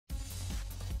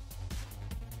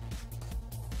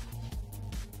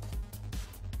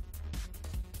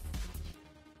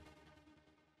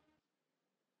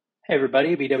Hey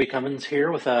everybody, bwcummins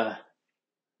here with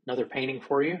another painting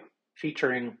for you,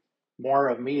 featuring more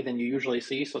of me than you usually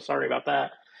see, so sorry about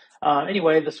that.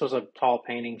 Anyway, this was a tall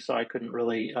painting, so I couldn't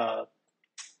really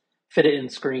fit it in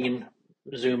screen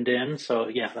zoomed in, so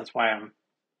yeah, that's why I'm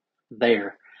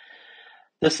there.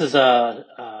 This is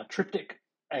a triptych,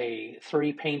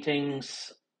 three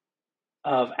paintings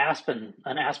of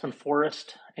an aspen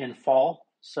forest in fall.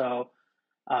 So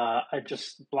I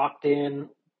just blocked in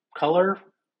color,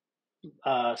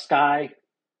 sky,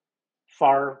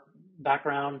 far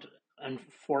background and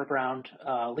foreground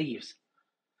leaves.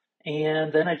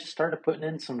 And then I just started putting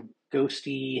in some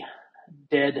ghosty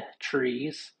dead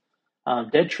trees.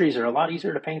 Dead trees are a lot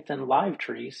easier to paint than live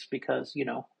trees because,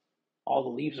 all the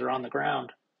leaves are on the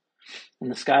ground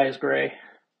and the sky is gray.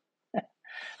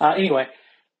 Anyway,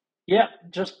 yeah,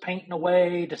 just painting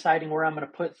away, deciding where I'm going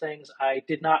to put things. I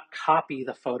did not copy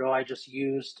the photo. I just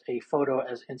used a photo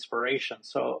as inspiration.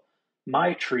 So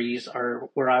my trees are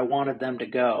where I wanted them to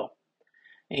go.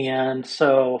 And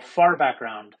so far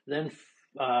background, then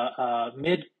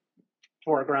mid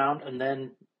foreground, and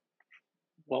then,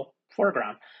 well,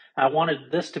 foreground. I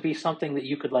wanted this to be something that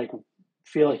you could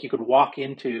feel like you could walk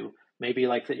into, maybe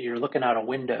like that you're looking out a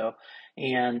window.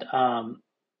 And,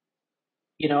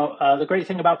 the great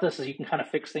thing about this is you can kind of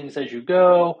fix things as you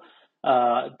go.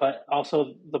 But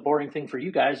also the boring thing for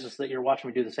you guys is that you're watching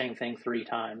me do the same thing 3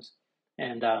 times.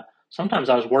 And sometimes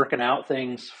I was working out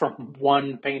things from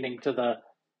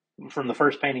the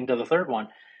first painting to the third one.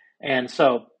 And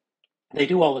so they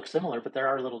do all look similar, but there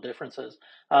are little differences.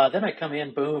 Then I come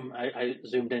in, boom, I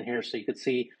zoomed in here so you could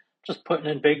see just putting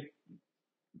in big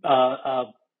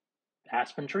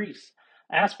aspen trees.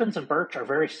 Aspens and birch are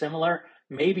very similar.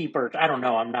 Maybe birch, I don't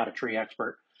know, I'm not a tree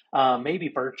expert. Maybe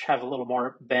birch have a little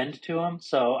more bend to them,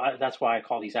 so that's why I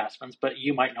call these aspens, but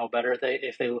you might know better.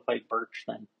 If they look like birch,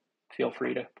 then feel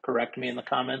free to correct me in the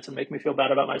comments and make me feel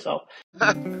bad about myself.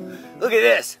 Look at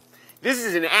this. This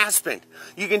is an aspen.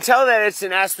 You can tell that it's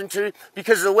an aspen tree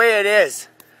because of the way it is.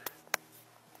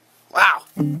 Wow.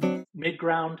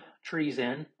 Mid-ground trees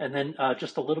in, and then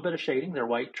just a little bit of shading. They're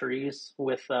white trees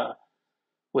with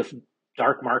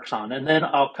dark marks on. And then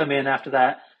I'll come in after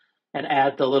that and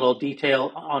add the little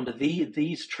detail onto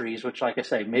these trees, which, like I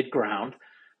say, mid-ground,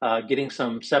 getting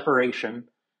some separation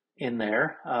in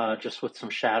there, just with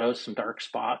some shadows, some dark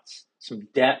spots, some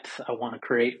depth I want to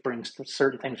create, brings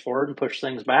certain things forward and push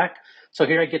things back. So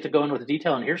here I get to go in with the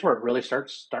detail, and here's where it really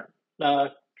starts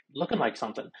looking like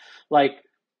something. Like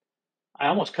I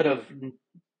almost could have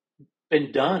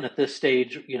been done at this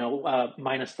stage,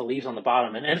 minus the leaves on the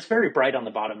bottom, and it's very bright on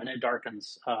the bottom, and it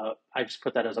darkens. I just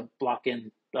put that as a block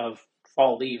in of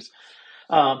fall leaves.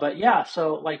 But yeah,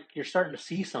 so like you're starting to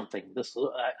see something.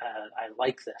 I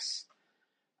like this.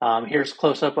 Here's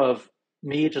close up of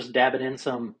me just dabbing in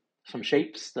some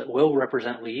shapes that will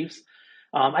represent leaves.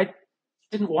 I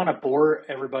didn't want to bore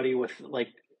everybody with like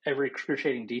every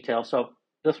excruciating detail, so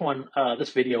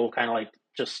this video will kind of like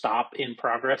just stop in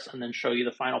progress and then show you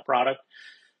the final product,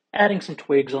 adding some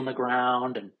twigs on the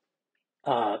ground and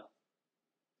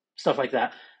stuff like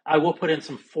that. I will put in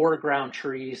some foreground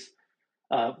trees.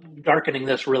 Darkening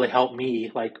this really helped me,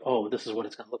 like, oh, this is what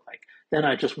it's going to look like. Then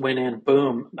I just went in,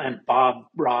 boom, and Bob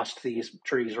Rossed these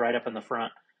trees right up in the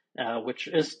front,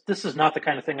 this is not the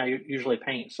kind of thing I usually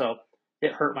paint, so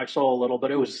it hurt my soul a little,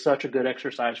 but it was such a good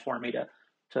exercise for me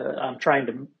I'm trying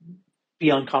to be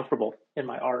uncomfortable in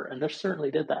my art, and this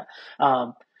certainly did that.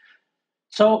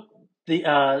 So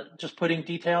the just putting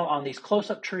detail on these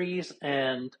close-up trees,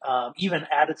 and even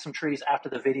added some trees after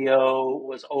the video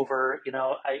was over.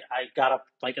 I got up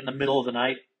like in the middle of the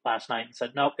night last night and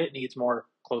said, nope, it needs more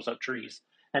close-up trees,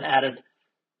 and added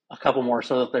a couple more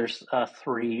so that there's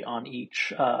 3 on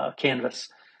each canvas.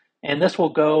 And this will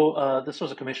go, this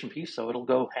was a commission piece, so it'll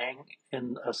go hang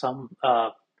in some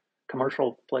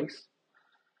commercial place.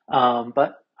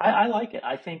 But I like it.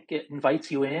 I think it invites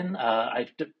you in. I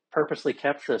purposely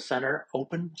kept the center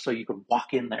open so you could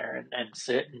walk in there and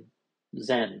sit and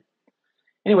zen.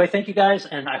 Anyway, thank you guys,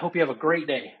 and I hope you have a great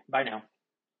day. Bye now.